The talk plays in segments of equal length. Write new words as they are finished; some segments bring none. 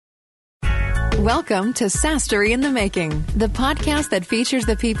Welcome to SaaStory in the Making, the podcast that features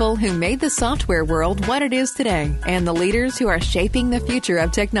the people who made the software world what it is today and the leaders who are shaping the future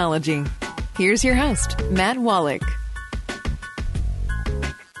of technology. Here's your host, Matt Wallach.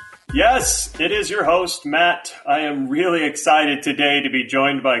 Yes, it is your host, Matt. I am really excited today to be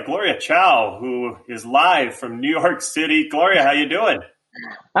joined by Gloria Chow, who is live from New York City. Gloria, how you doing?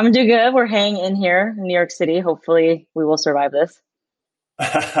 I'm doing good. We're hanging in here in New York City. Hopefully we will survive this.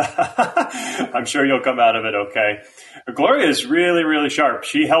 I'm sure you'll come out of it okay. Gloria is really, really sharp.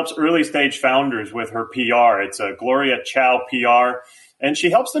 She helps early stage founders with her PR. It's a Gloria Chow PR, and she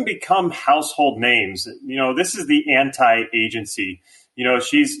helps them become household names. You know, this is the anti-agency. You know,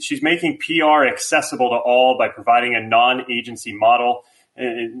 she's making PR accessible to all by providing a non-agency model.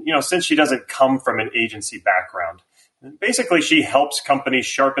 And, you know, since she doesn't come from an agency background, basically she helps companies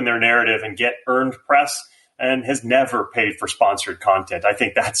sharpen their narrative and get earned press, and has never paid for sponsored content. I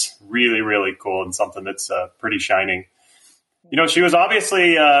think that's really, really cool and something that's pretty shining. You know, she was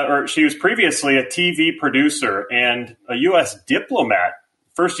previously a TV producer and a U.S. diplomat,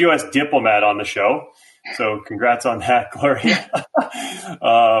 first U.S. diplomat on the show. So congrats on that, Gloria.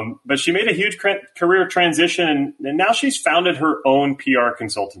 But she made a huge career transition, and now she's founded her own PR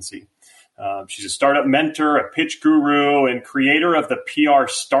consultancy. She's a startup mentor, a pitch guru, and creator of the PR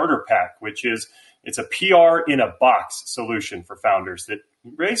Starter Pack, it's a PR in a box solution for founders that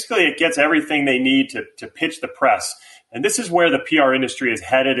basically it gets everything they need to pitch the press. And this is where the PR industry is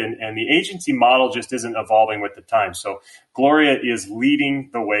headed, and the agency model just isn't evolving with the time. So Gloria is leading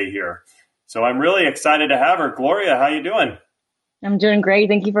the way here. So I'm really excited to have her. Gloria, how you doing? I'm doing great.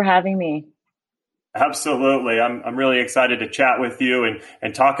 Thank you for having me. Absolutely. I'm really excited to chat with you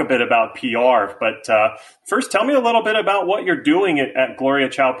and talk a bit about PR. But first, tell me a little bit about what you're doing at Gloria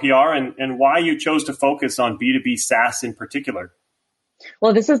Chow PR and why you chose to focus on B2B SaaS in particular.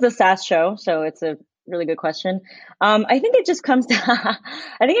 Well, this is the SaaS show, so it's a really good question. I think it just comes down,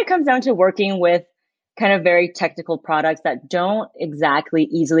 I think it comes down to working with kind of very technical products that don't exactly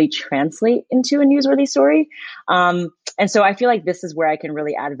easily translate into a newsworthy story. And so I feel like this is where I can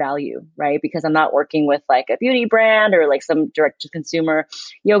really add value, right? Because I'm not working with like a beauty brand or like some direct to consumer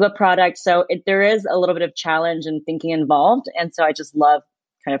yoga product. So there is a little bit of challenge and thinking involved. And so I just love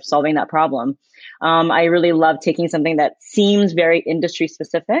kind of solving that problem. I really love taking something that seems very industry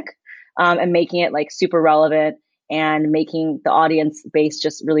specific, and making it like super relevant and making the audience base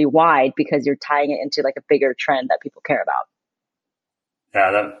just really wide because you're tying it into like a bigger trend that people care about.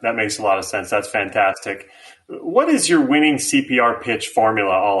 Yeah, that makes a lot of sense. That's fantastic. What is your winning CPR pitch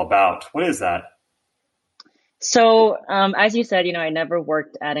formula all about? What is that? So, as you said, you know, I never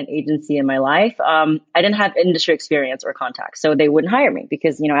worked at an agency in my life. I didn't have industry experience or contacts, so they wouldn't hire me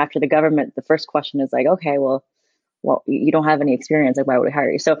because, you know, after the government, the first question is like, okay, well, you don't have any experience. Like, why would we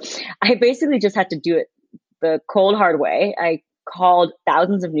hire you? So I basically just had to do it the cold, hard way. I called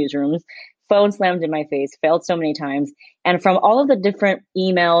thousands of newsrooms, phone slammed in my face, failed so many times. And from all of the different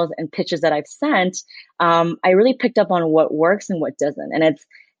emails and pitches that I've sent, I really picked up on what works and what doesn't. And it's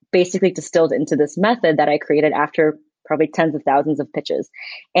basically distilled into this method that I created after probably tens of thousands of pitches.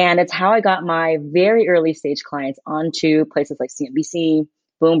 And it's how I got my very early stage clients onto places like CNBC,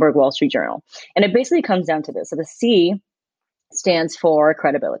 Bloomberg, Wall Street Journal. And it basically comes down to this. So the C stands for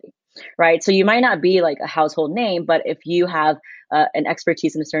credibility. Right. So you might not be like a household name, but if you have an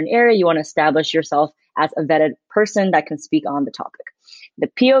expertise in a certain area, you want to establish yourself as a vetted person that can speak on the topic. The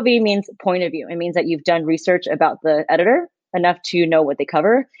POV means point of view. It means that you've done research about the editor enough to know what they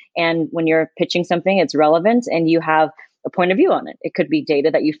cover. And when you're pitching something, it's relevant and you have a point of view on it. It could be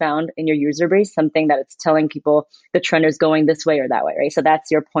data that you found in your user base, something that it's telling people the trend is going this way or that way, right? So that's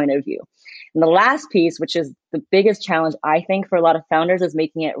your point of view. And the last piece, which is the biggest challenge, I think, for a lot of founders is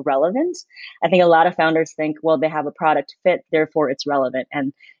making it relevant. I think a lot of founders think, well, they have a product fit, therefore it's relevant.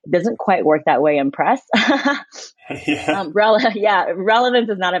 And it doesn't quite work that way in press. Relevance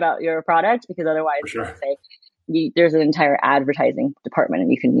is not about your product because otherwise sure. There's an entire advertising department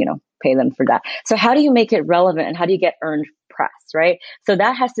and you can, pay them for that. So how do you make it relevant and how do you get earned press, right? So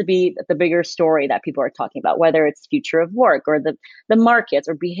that has to be the bigger story that people are talking about, whether it's future of work or the markets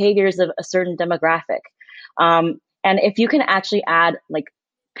or behaviors of a certain demographic. And if you can actually add like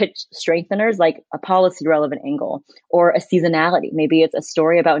pitch strengtheners, like a policy relevant angle or a seasonality, maybe it's a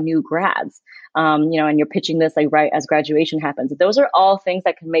story about new grads, and you're pitching this like right as graduation happens. Those are all things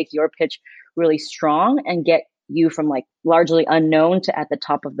that can make your pitch really strong and get you from like largely unknown to at the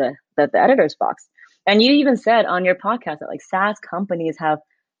top of the editor's box. And you even said on your podcast that like SaaS companies have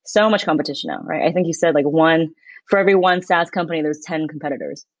so much competition now, right? I think you said like for every one SaaS company, there's 10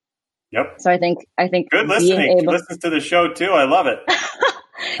 competitors. Yep. So I think good listening. She listens to the show too. I love it.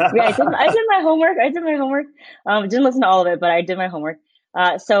 Yeah, I did my homework. Didn't listen to all of it, but I did my homework.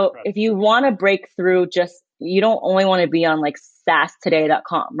 So Right. if you want to break through, you don't only want to be on like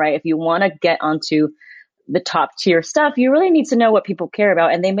SaaStoday.com, right? If you want to get onto the top tier stuff, you really need to know what people care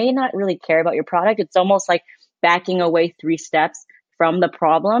about. And they may not really care about your product. It's almost like backing away 3 steps from the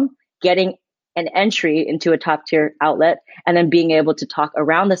problem, getting an entry into a top tier outlet, and then being able to talk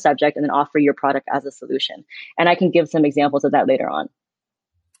around the subject and then offer your product as a solution. And I can give some examples of that later on.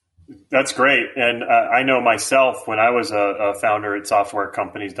 That's great. And I know myself, when I was a founder at software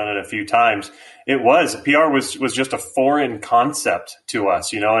companies, done it a few times, PR was just a foreign concept to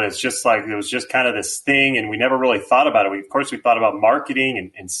us, and it's just like, it was just kind of this thing, and we never really thought about it. Of course, we thought about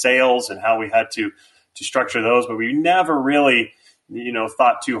marketing and sales and how we had to structure those, but we never really,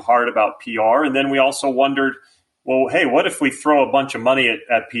 thought too hard about PR. And then we also wondered, well, hey, what if we throw a bunch of money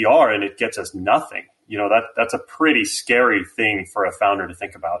at PR and it gets us nothing? That's a pretty scary thing for a founder to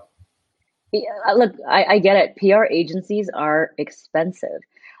think about. Yeah, look, I get it. PR agencies are expensive.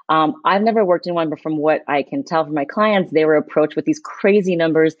 I've never worked in one, but from what I can tell from my clients, they were approached with these crazy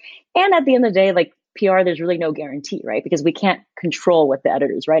numbers. And at the end of the day, like PR, there's really no guarantee, right? Because we can't control what the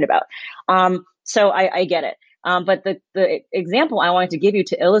editors write about. So I get it. But the example I wanted to give you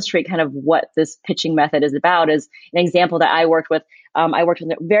to illustrate kind of what this pitching method is about is an example that I worked with. I worked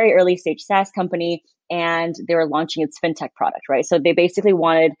with a very early stage SaaS company, and they were launching its fintech product, right? So they basically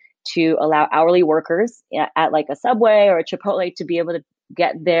wanted to allow hourly workers at like a Subway or a Chipotle to be able to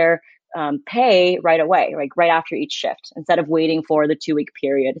get their pay right away, like right after each shift, instead of waiting for the 2-week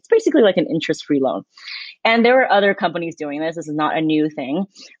period. It's basically like an interest-free loan. And there were other companies doing this. This is not a new thing.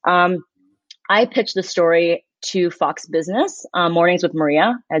 I pitched the story to Fox Business, Mornings with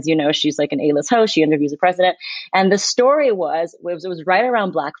Maria. As you know, she's like an A-list host. She interviews the president. And the story was right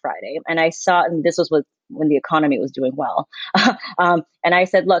around Black Friday. And I saw, and this was when the economy was doing well. And I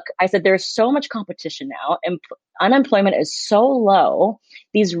said, look, there's so much competition now, and unemployment is so low.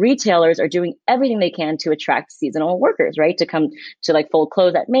 These retailers are doing everything they can to attract seasonal workers, right? To come to like fold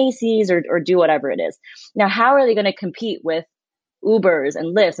clothes at Macy's or do whatever it is. Now, how are they going to compete with Ubers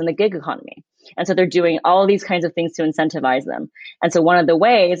and Lyfts and the gig economy? And so they're doing all these kinds of things to incentivize them. And so one of the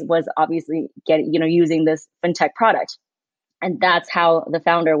ways was obviously using this fintech product. And that's how the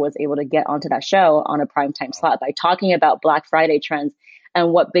founder was able to get onto that show on a primetime slot, by talking about Black Friday trends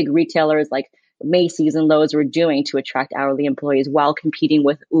and what big retailers like Macy's and Lowe's were doing to attract hourly employees while competing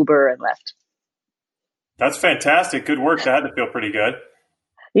with Uber and Lyft. That's fantastic. Good work. That had to feel pretty good.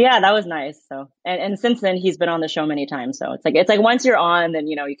 Yeah, that was nice. So, and since then he's been on the show many times. So it's like once you're on, then,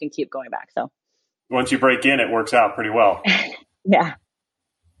 you can keep going back. So once you break in, it works out pretty well. Yeah.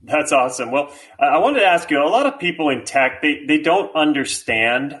 That's awesome. Well, I wanted to ask you, a lot of people in tech, they don't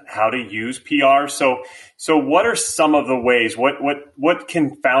understand how to use PR. So what are some of the ways, what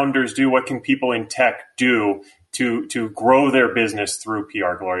can founders do? What can people in tech do to grow their business through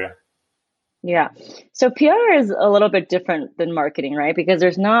PR, Gloria? Yeah. So PR is a little bit different than marketing, right? Because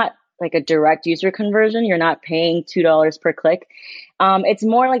there's not like a direct user conversion. You're not paying $2 per click. It's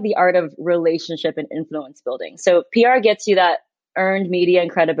more like the art of relationship and influence building. So PR gets you that earned media and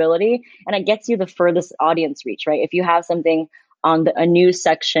credibility, and it gets you the furthest audience reach, right? If you have something on a news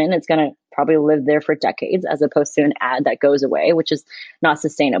section, it's going to probably live there for decades, as opposed to an ad that goes away, which is not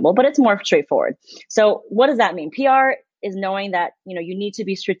sustainable, but it's more straightforward. So what does that mean? PR is knowing that, you need to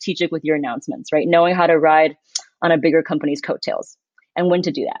be strategic with your announcements, right? Knowing how to ride on a bigger company's coattails and when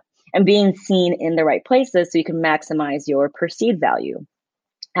to do that, and being seen in the right places so you can maximize your perceived value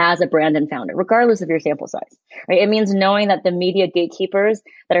as a brand and founder, regardless of your sample size, right? It means knowing that the media gatekeepers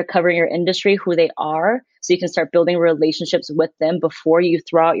that are covering your industry, who they are, so you can start building relationships with them before you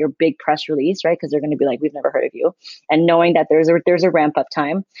throw out your big press release, right? Because they're going to be like, we've never heard of you. And knowing that there's a ramp up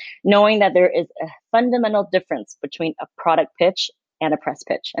time, knowing that there is a fundamental difference between a product pitch and a press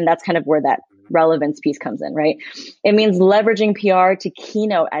pitch. And that's kind of where that relevance piece comes in, right? It means leveraging PR to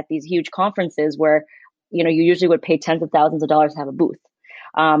keynote at these huge conferences where, you usually would pay tens of thousands of dollars to have a booth.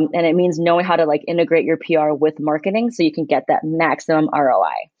 And it means knowing how to integrate your PR with marketing so you can get that maximum ROI.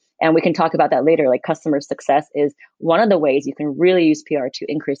 And we can talk about that later. Like, customer success is one of the ways you can really use PR to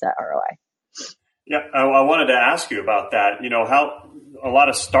increase that ROI. Yeah, I wanted to ask you about that. How a lot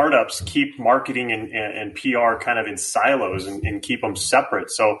of startups keep marketing and PR kind of in silos and keep them separate.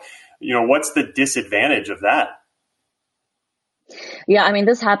 So, what's the disadvantage of that? Yeah, I mean,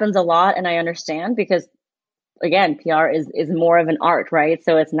 this happens a lot, and I understand, because again, PR is more of an art, right?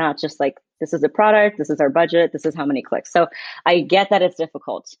 So it's not just like, this is a product, this is our budget, this is how many clicks. So I get that it's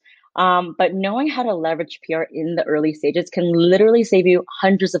difficult. But knowing how to leverage PR in the early stages can literally save you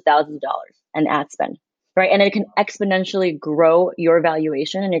hundreds of thousands of dollars in ad spend. right? And it can exponentially grow your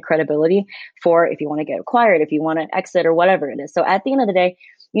valuation and your credibility for if you want to get acquired, if you want to exit or whatever it is. So at the end of the day,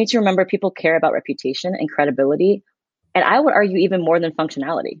 you need to remember people care about reputation and credibility. And I would argue even more than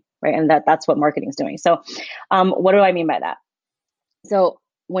functionality, right? And that's what marketing is doing. So what do I mean by that? So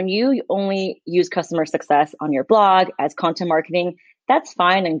when you only use customer success on your blog as content marketing, that's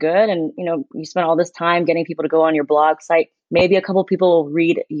fine and good. And, you spend all this time getting people to go on your blog site. Maybe a couple of people will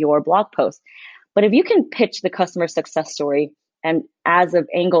read your blog post. But if you can pitch the customer success story and as an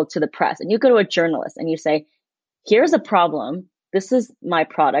angle to the press, and you go to a journalist and you say, here's a problem. This is my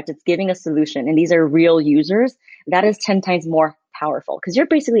product. It's giving a solution. And these are real users. That is 10 times more powerful because you're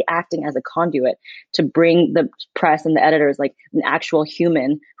basically acting as a conduit to bring the press and the editors like an actual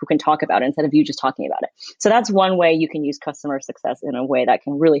human who can talk about it instead of you just talking about it. So that's one way you can use customer success in a way that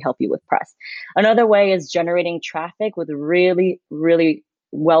can really help you with press. Another way is generating traffic with really, really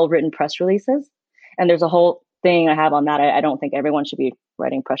well-written press releases. And there's a whole thing I have on that. I don't think everyone should be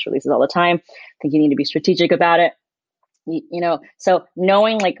writing press releases all the time. I think you need to be strategic about it. So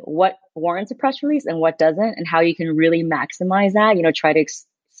knowing like what warrants a press release and what doesn't and how you can really maximize that, try to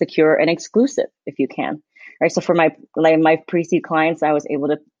secure an exclusive if you can, right? So for my pre-seed clients, I was able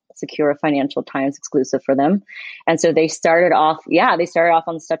to secure a Financial Times exclusive for them. And so they started off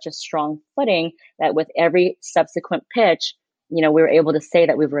on such a strong footing that with every subsequent pitch, we were able to say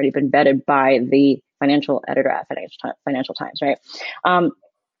that we've already been vetted by the financial editor at Financial Times, right?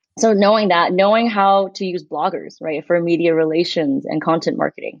 So knowing how to use bloggers, right, for media relations and content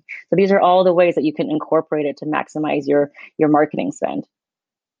marketing. So these are all the ways that you can incorporate it to maximize your marketing spend.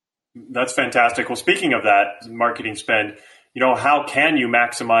 That's fantastic. Well, speaking of that marketing spend, how can you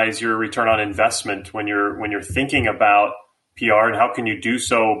maximize your return on investment when you're thinking about PR, and how can you do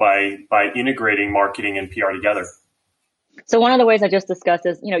so by integrating marketing and PR together? So one of the ways I just discussed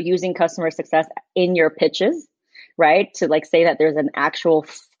is, using customer success in your pitches, right? To like say that there's an actual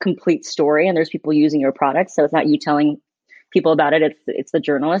complete story and there's people using your product. So it's not you telling people about it. It's the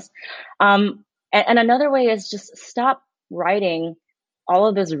journalist. And another way is just stop writing all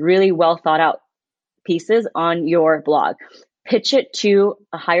of this really well thought out pieces on your blog. Pitch it to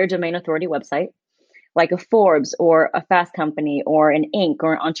a higher domain authority website, like a Forbes or a Fast Company or an Inc.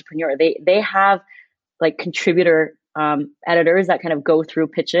 or an Entrepreneur. They have like contributor editors that kind of go through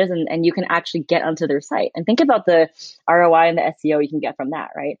pitches and you can actually get onto their site and think about the ROI and the SEO you can get from that,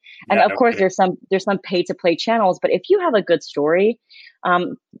 right? And of course, there's some pay to play channels, but if you have a good story,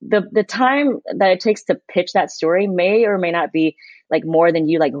 the time that it takes to pitch that story may or may not be like more than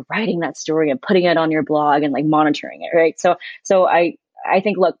you like writing that story and putting it on your blog and like monitoring it, right? So I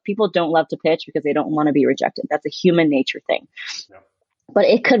think, look, people don't love to pitch because they don't want to be rejected. That's a human nature thing. Yeah. But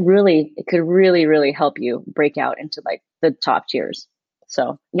it could really, really help you break out into like the top tiers.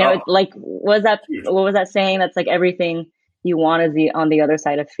 So, like, what was that saying? That's like everything you want is on the other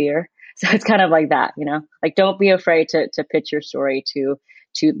side of fear. So it's kind of like that, like don't be afraid to pitch your story to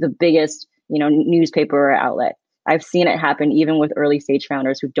the biggest, newspaper or outlet. I've seen it happen even with early stage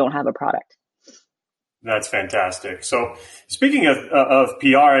founders who don't have a product. That's fantastic. So speaking of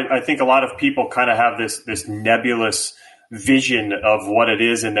PR, I think a lot of people kind of have this nebulous vision of what it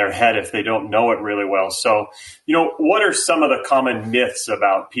is in their head if they don't know it really well. So, what are some of the common myths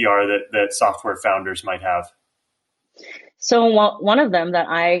about PR that software founders might have? So one of them that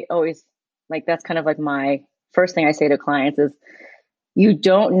I always like, that's kind of like my first thing I say to clients is you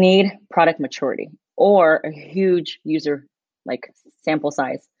don't need product maturity or a huge user like sample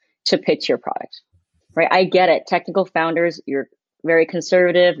size to pitch your product, right? I get it. Technical founders, you're very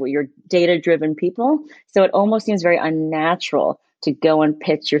conservative, you're data-driven people. So it almost seems very unnatural to go and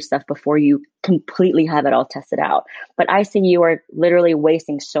pitch your stuff before you completely have it all tested out. But I see you are literally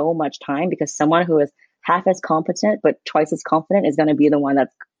wasting so much time because someone who is half as competent but twice as confident is going to be the one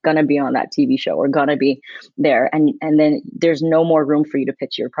that's going to be on that TV show or going to be there. And then there's no more room for you to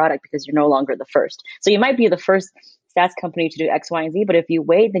pitch your product because you're no longer the first. So you might be the first SaaS company to do X, Y, and Z, but if you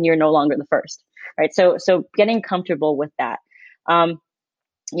wait, then you're no longer the first, right? So getting comfortable with that.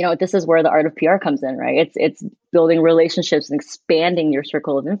 This is where the art of PR comes in, right? It's building relationships and expanding your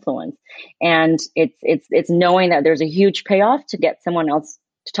circle of influence. And it's knowing that there's a huge payoff to get someone else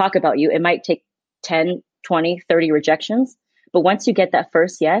to talk about you. It might take 10, 20, 30 rejections, but once you get that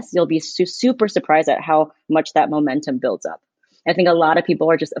first yes, you'll be super surprised at how much that momentum builds up. I think a lot of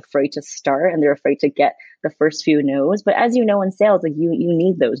people are just afraid to start and they're afraid to get the first few no's. But as you know, in sales, like you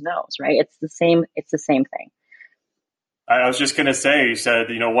need those no's, right? It's the same thing. I was just going to say, you said,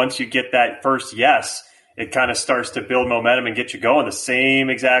 once you get that first yes, it kind of starts to build momentum and get you going. The same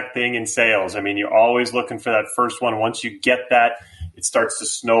exact thing in sales. I mean, you're always looking for that first one. Once you get that it starts to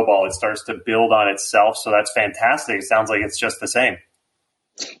snowball. It starts to build on itself. So that's fantastic. It sounds like it's just the same.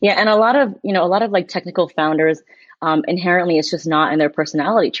 Yeah, and a lot of like technical founders, inherently, it's just not in their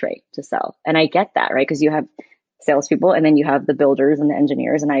personality trait to sell, and I get that, right? Because you have salespeople, and then you have the builders and the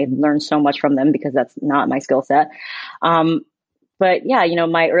engineers, and I learned so much from them because that's not my skill set. But yeah,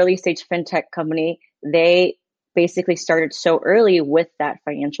 my early stage fintech company, they basically started so early with that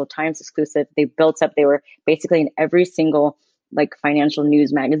Financial Times exclusive. They built up, they were basically in every single like financial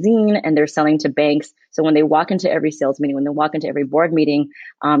news magazine, and they're selling to banks. So when they walk into every sales meeting, when they walk into every board meeting,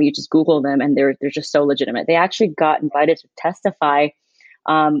 you just Google them and they're just so legitimate. They actually got invited to testify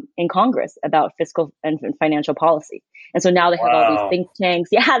in Congress about fiscal and financial policy. And so now they have all these think tanks.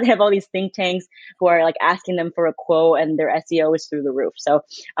 Yeah, they have all these think tanks who are like asking them for a quote, and their SEO is through the roof. So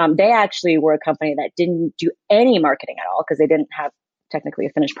they actually were a company that didn't do any marketing at all because they didn't have technically a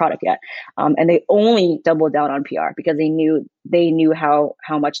finished product yet. And they only doubled down on PR because they knew how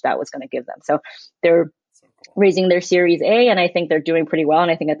much that was going to give them. So they're raising their Series A, and I think they're doing pretty well.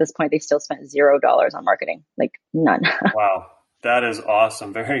 And I think at this point they still spent $0 on marketing, like none. Wow. That is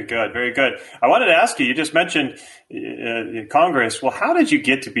awesome. Very good. Very good. I wanted to ask you, you just mentioned Congress. Well, how did you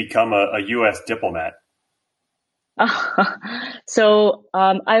get to become a U.S. diplomat? So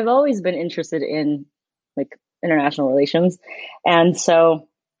I've always been interested in like international relations. And so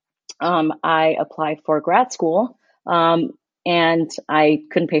I applied for grad school and I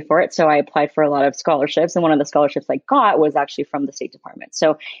couldn't pay for it. So I applied for a lot of scholarships. And one of the scholarships I got was actually from the State Department.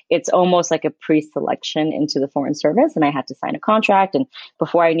 So it's almost like a pre-selection into the Foreign Service. And I had to sign a contract. And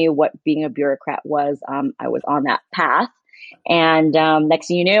before I knew what being a bureaucrat was, I was on that path. And next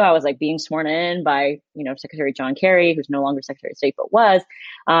thing you knew, I was like being sworn in by, Secretary John Kerry, who's no longer Secretary of State, but was.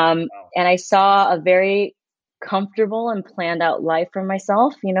 And I saw a very comfortable and planned out life for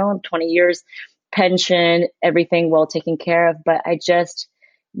myself, 20 years pension, everything well taken care of, but I just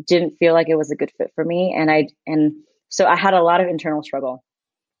didn't feel like it was a good fit for me. And so I had a lot of internal struggle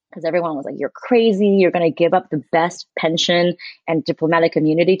because everyone was like, you're crazy. You're going to give up the best pension and diplomatic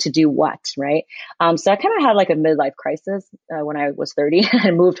immunity to do what? Right. So I kind of had like a midlife crisis when I was 30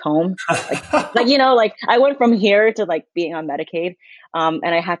 and moved home. Like I went from here to like being on Medicaid.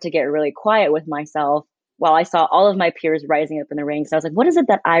 And I had to get really quiet with myself while I saw all of my peers rising up in the ranks. I was like, what is it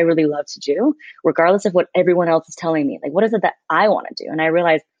that I really love to do, regardless of what everyone else is telling me? Like, what is it that I want to do? And I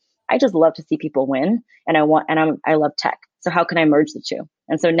realized I just love to see people win, and I love tech. So how can I merge the two?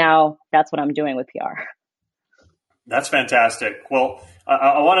 And so now that's what I'm doing with PR. That's fantastic. Well,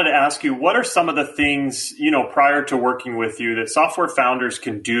 I wanted to ask you, what are some of the things, prior to working with you that software founders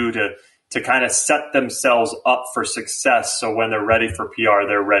can do to kind of set themselves up for success, so when they're ready for PR,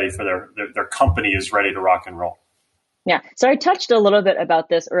 they're ready for their company is ready to rock and roll? Yeah. So I touched a little bit about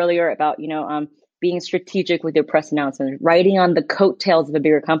this earlier about, being strategic with your press announcements, riding on the coattails of a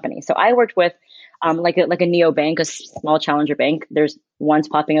bigger company. So I worked with like a neobank, a small challenger bank. There's ones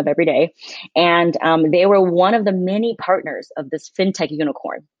popping up every day. And they were one of the many partners of this fintech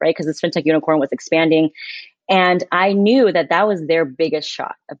unicorn, right? Because this fintech unicorn was expanding. And I knew that was their biggest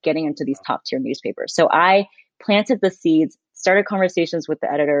shot of getting into these top tier newspapers. So I planted the seeds, started conversations with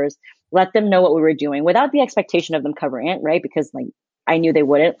the editors, let them know what we were doing without the expectation of them covering it, right? Because like I knew they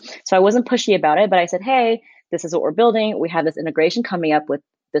wouldn't. So I wasn't pushy about it, but I said, hey, this is what we're building. We have this integration coming up with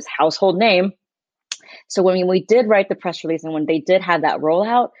this household name. So when we did write the press release and when they did have that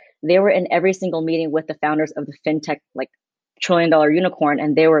rollout, they were in every single meeting with the founders of the fintech, like $1 trillion unicorn,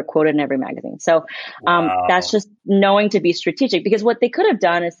 and they were quoted in every magazine. So that's just knowing to be strategic, because what they could have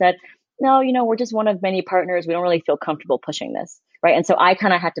done is said, no, we're just one of many partners. We don't really feel comfortable pushing this. Right. And so I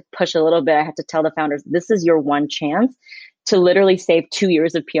kind of had to push a little bit. I had to tell the founders, this is your one chance to literally save 2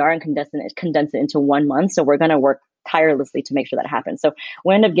 years of PR and condense it into 1 month. So we're going to work tirelessly to make sure that happens. So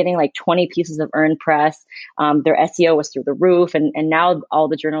we ended up getting like 20 pieces of earned press. Their SEO was through the roof, and now all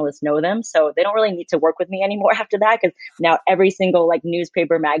the journalists know them. So they don't really need to work with me anymore after that, because now every single like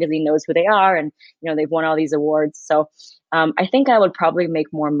newspaper magazine knows who they are, and they've won all these awards. So I think I would probably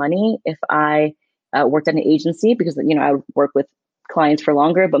make more money if I worked at an agency, because I would work with clients for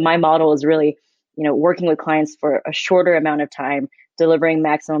longer. But my model is really working with clients for a shorter amount of time, delivering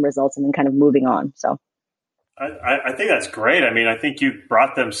maximum results, and then kind of moving on. So I think that's great. I mean, I think you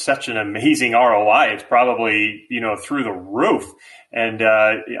brought them such an amazing ROI. It's probably, through the roof. And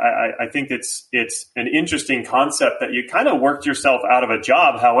I think it's an interesting concept that you kind of worked yourself out of a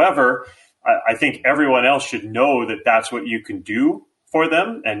job. However, I think everyone else should know that that's what you can do for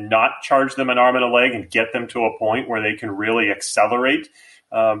them, and not charge them an arm and a leg, and get them to a point where they can really accelerate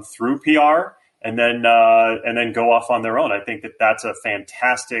through PR, and then go off on their own. I think that's a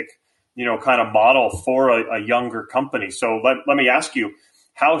fantastic kind of model for a younger company. So let me ask you,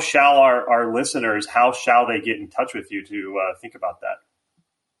 how shall our listeners, how shall they get in touch with you to think about that?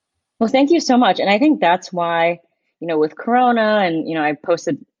 Well, thank you so much. And I think that's why, with Corona and,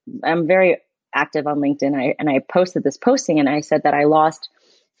 I'm very active on LinkedIn. I posted this posting and I said that I lost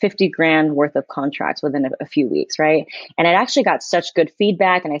 50 grand worth of contracts within a few weeks, right? And it actually got such good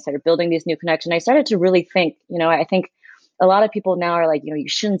feedback and I started building these new connections. I started to really think, I think a lot of people now are like, you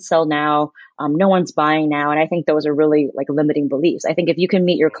shouldn't sell now. No one's buying now. And I think those are really like limiting beliefs. I think if you can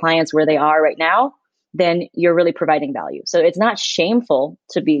meet your clients where they are right now, then you're really providing value. So it's not shameful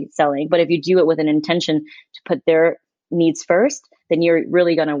to be selling, but if you do it with an intention to put their needs first, then you're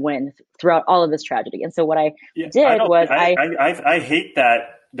really going to win throughout all of this tragedy. And so what I hate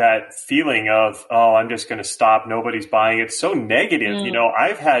that feeling of, I'm just going to stop. Nobody's buying it. So negative.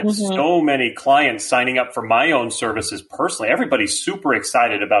 I've had so many clients signing up for my own services personally. Everybody's super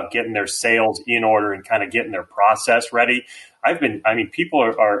excited about getting their sales in order and kind of getting their process ready. People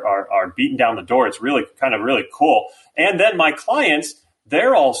are beating down the door. It's really cool. And then my clients,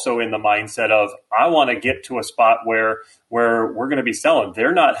 they're also in the mindset of, I want to get to a spot where we're going to be selling.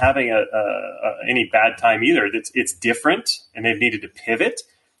 They're not having any bad time either. It's different and they've needed to pivot.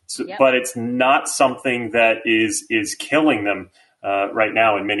 So, yep. But it's not something that is killing them right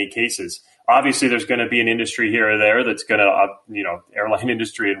now in many cases. Obviously, there's going to be an industry here or there that's going to, airline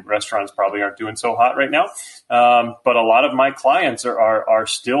industry and restaurants probably aren't doing so hot right now. But a lot of my clients are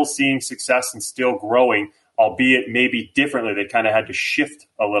still seeing success and still growing, albeit maybe differently. They kind of had to shift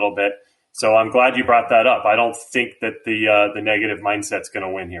a little bit. So I'm glad you brought that up. I don't think that the negative mindset's going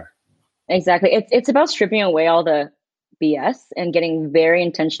to win here. Exactly. It's about stripping away all the BS and getting very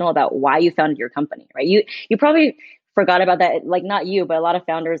intentional about why you founded your company, right? You probably forgot about that, like not you, but a lot of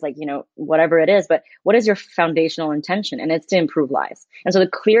founders, like, whatever it is, but what is your foundational intention? And it's to improve lives. And so the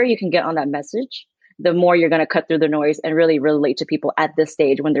clearer you can get on that message, the more you're going to cut through the noise and really relate to people at this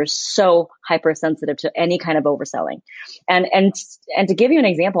stage when they're so hypersensitive to any kind of overselling. And to give you an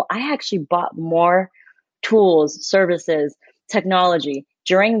example, I actually bought more tools, services, technology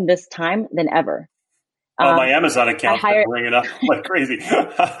during this time than ever. My Amazon account's been ringing up like crazy.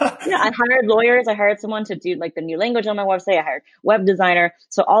 I hired lawyers. I hired someone to do like the new language on my website. I hired web designer.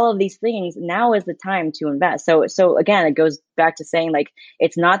 So all of these things, now is the time to invest. So again, it goes back to saying like,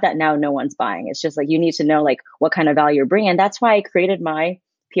 it's not that now no one's buying. It's just like, you need to know like what kind of value you're bringing. And that's why I created my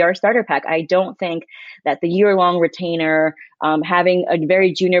PR starter pack. I don't think that the year-long retainer, having a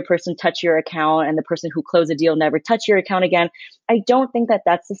very junior person touch your account and the person who closed a deal never touch your account again, I don't think that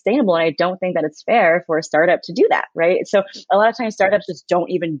that's sustainable. And I don't think that it's fair for a startup to do that, right? So a lot of times startups just don't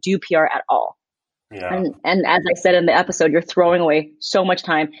even do PR at all. Yeah. And as I said in the episode, you're throwing away so much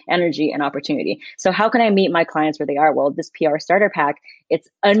time, energy, and opportunity. So how can I meet my clients where they are? Well, this PR starter pack, it's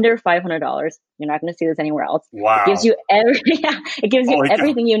under $500. You're not going to see this anywhere else. Wow. It gives you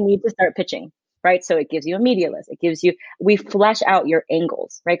everything you need to start pitching, right? So it gives you a media list. We flesh out your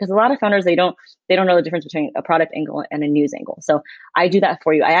angles, right? Because a lot of founders, they don't know the difference between a product angle and a news angle. So I do that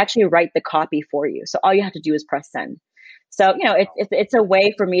for you. I actually write the copy for you. So all you have to do is press send. So, it's a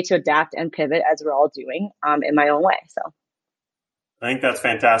way for me to adapt and pivot as we're all doing in my own way. So I think that's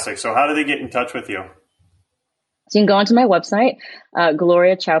fantastic. So how do they get in touch with you? So you can go onto my website,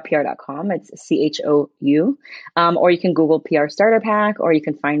 gloriachowpr.com. It's CHOU. Or you can Google PR Starter Pack, or you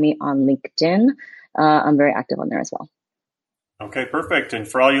can find me on LinkedIn. I'm very active on there as well. Okay, perfect. And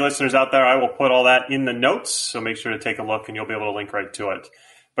for all you listeners out there, I will put all that in the notes. So make sure to take a look and you'll be able to link right to it.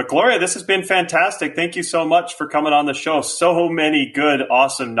 But Gloria, this has been fantastic. Thank you so much for coming on the show. So many good,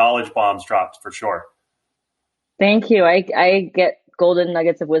 awesome knowledge bombs dropped for sure. Thank you. I get golden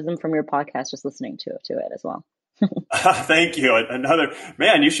nuggets of wisdom from your podcast just listening to it as well. Thank you.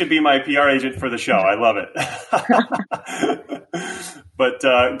 You should be my PR agent for the show. I love it. But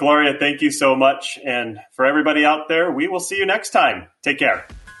Gloria, thank you so much. And for everybody out there, we will see you next time. Take care.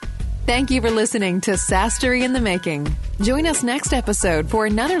 Thank you for listening to SaaStory in the Making. Join us next episode for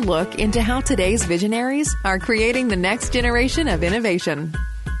another look into how today's visionaries are creating the next generation of innovation.